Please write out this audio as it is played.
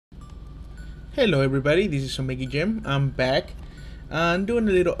Hello everybody, this is Omega. I'm back. I'm doing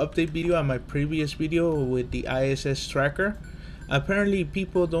a little update video on my previous video with the ISS tracker. Apparently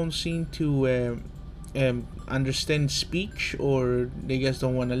people don't seem to understand speech, or they just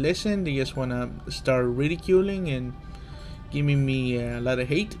don't want to listen. They just want to start ridiculing and giving me a lot of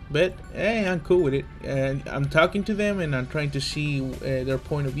hate, but hey, I'm cool with it. I'm talking to them and I'm trying to see their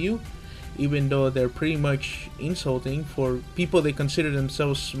point of view, even though they're pretty much insulting. For people they consider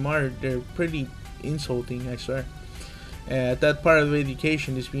themselves smart, they're pretty insulting, I swear. That part of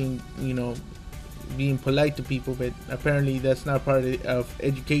education is being, being polite to people, but apparently that's not part of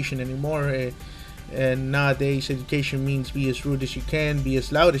education anymore. And nowadays education means be as rude as you can, be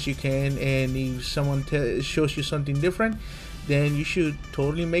as loud as you can, and if someone shows you something different, then you should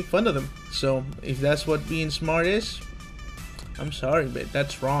totally make fun of them. So if that's what being smart is, I'm sorry, but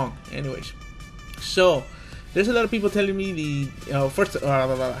that's wrong. Anyways, so there's a lot of people telling me the first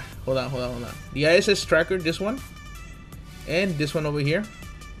hold on, the ISS tracker, this one and this one over here,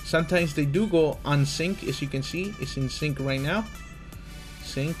 sometimes they do go on sync. As you can see, it's in sync right now,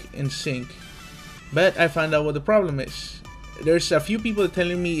 sync and sync. But I found out what the problem is. There's a few people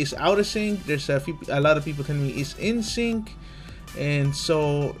telling me it's out of sync. There's a lot of people telling me it's in sync, and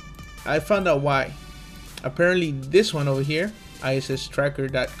so I found out why. Apparently this one over here,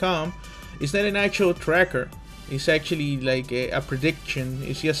 ISStracker.com, is not an actual tracker. It's actually like a prediction.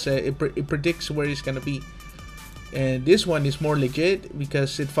 It's just it predicts where it's gonna be. And this one is more legit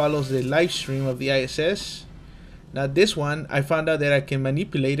because it follows the live stream of the ISS. Now this one, I found out that I can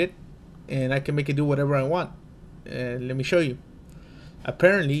manipulate it and I can make it do whatever I want. Let me show you.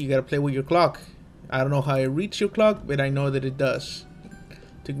 Apparently you gotta play with your clock. I don't know how it reads your clock, but I know that it does.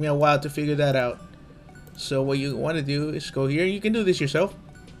 Took me a while to figure that out. So what you want to do is go here. You can do this yourself.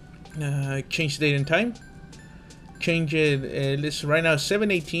 Change date and time. Change it. Let's right now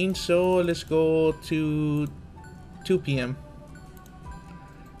 7:18. So let's go to 2 p.m.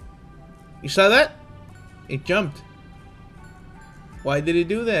 You saw that? It jumped. Why did it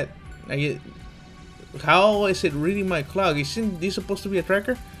do that? How is it reading my clock? Isn't this supposed to be a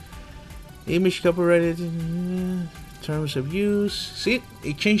tracker? Image copyrighted. Terms of use. See,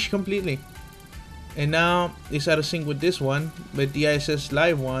 it changed completely. And now it's out of sync with this one, but the ISS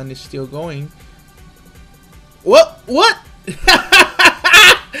live one is still going. What?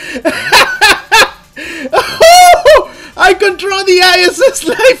 I control the ISS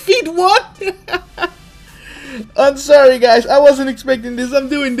live feed. What? I'm sorry guys, I wasn't expecting this. I'm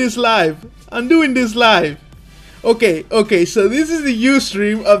doing this live. Okay, so this is the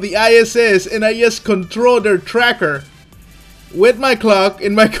Ustream of the ISS, and I just control their tracker with my clock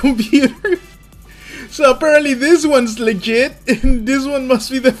and my computer. So apparently this one's legit, and this one must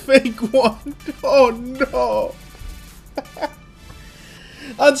be the fake one. Oh no.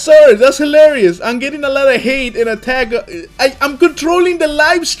 I'm sorry, that's hilarious. I'm getting a lot of hate and attack. I'm controlling the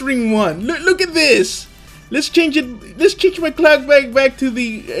live stream one. Look at this. Let's change it. Let's change my clock back to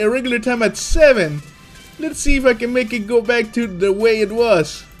the regular time at 7. Let's see if I can make it go back to the way it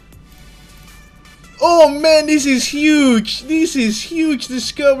was. Oh man, this is huge. This is huge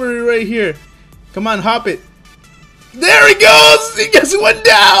discovery right here. Come on, hop it. There he goes! He just went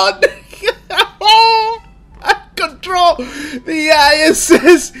down! I control the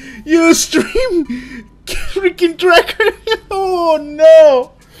ISS Ustream freaking tracker. Oh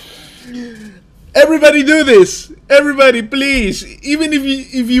no! Everybody do this. Everybody, please. Even if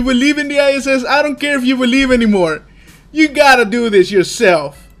you believe in the ISS, I don't care if you believe anymore. You gotta do this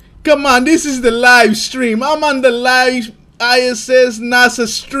yourself. Come on, this is the live stream. I'm on the live ISS NASA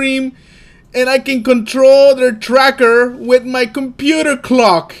stream, and I can control their tracker with my computer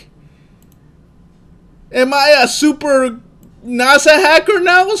clock. Am I a super NASA hacker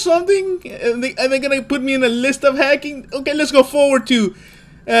now or something? Are they gonna put me in a list of hacking? Okay, let's go forward to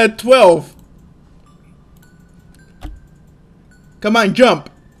 12. Come on, jump.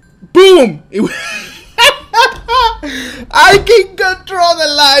 Boom! I can control the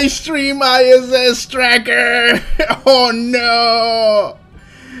live stream ISS tracker. Oh no!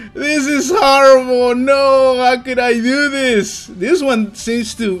 This is horrible. No, how could I do this? This one's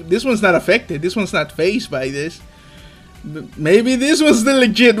not affected. This one's not phased by this. Maybe this was the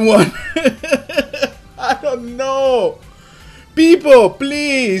legit one. I don't know. People,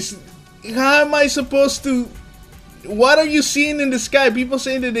 please. How am I supposed to... What are you seeing in the sky? People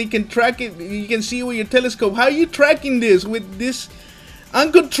saying that they can track it. You can see it with your telescope. How are you tracking this with this?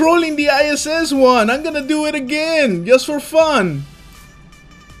 I'm controlling the ISS one. I'm gonna do it again just for fun.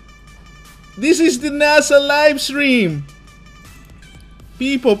 This is the NASA live stream.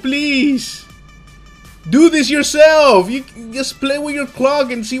 People, please. Do this yourself. You just play with your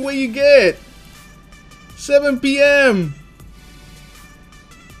clock and see what you get. 7 p.m.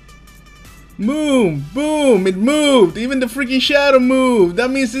 Boom, boom, it moved. Even the freaking shadow moved. That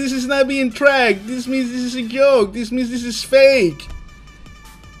means this is not being tracked. This means this is a joke. This means this is fake.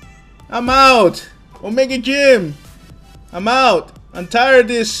 I'm out. Omega Jim. I'm out. I'm tired of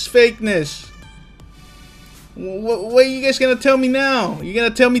this fakeness. What are you guys gonna tell me now? You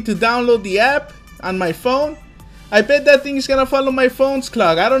gonna tell me to download the app on my phone? I bet that thing is gonna follow my phone's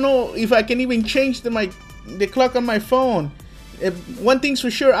clock. I don't know if I can even change the clock on my phone. One thing's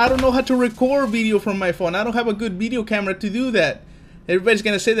for sure, I don't know how to record video from my phone. I don't have a good video camera to do that. Everybody's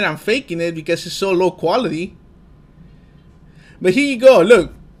gonna say that I'm faking it because it's so low quality. But here you go,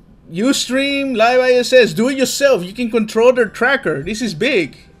 look. Ustream, Live ISS, do it yourself. You can control their tracker. This is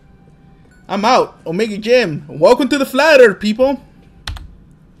big. I'm out. Omega Jim. Welcome to the Flat Earth, people.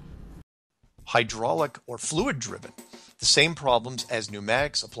 Hydraulic or fluid driven. The same problems as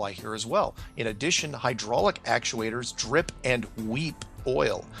pneumatics apply here as well. In addition, hydraulic actuators drip and weep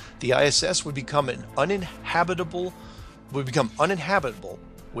oil. The ISS would become uninhabitable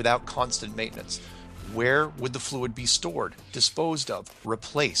without constant maintenance. Where would the fluid be stored, disposed of,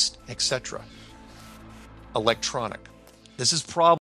 replaced, etc.? Electronic. This is problem